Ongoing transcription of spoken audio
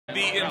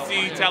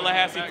MC,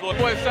 Tallahassee,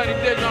 Florida. Boy, Sonny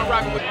Digital, I'm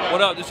rocking with.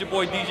 What up? This your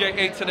boy DJ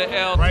A to the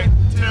L. Right,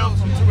 Tales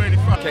from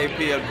 285.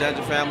 KP of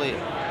Dungeon Family.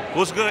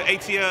 What's good,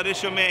 ATL?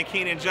 This your man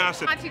Keenan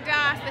Johnson. Auntie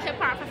Das, the hip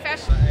hop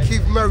professional.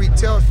 Keith Murray,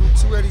 Tales from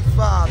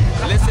 285.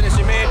 Listen, it's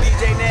your man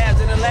DJ Nabs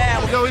in the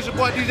lab. Yo, it's your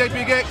boy DJ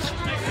Big X.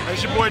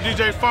 It's your boy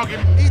DJ Funky.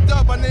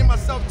 E-Dub, I named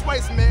myself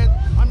twice, man.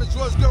 I'm the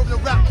George Gervin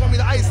of rap, call me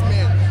the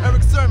Iceman.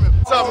 Eric Sermon.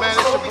 What's up, man?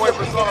 It's your boy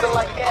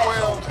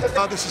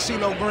Brazil. This is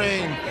CeeLo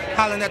Green,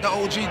 hollering at the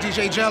OG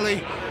DJ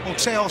Jelly on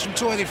Tales from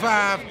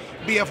 285,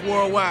 BF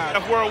Worldwide.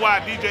 BF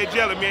Worldwide, DJ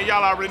Jelly, man.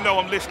 Y'all already know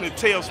I'm listening to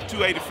Tales from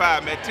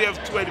 285, man. Tales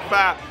from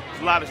 285,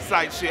 there's a lot of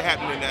sight shit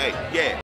happening in the A. Yeah.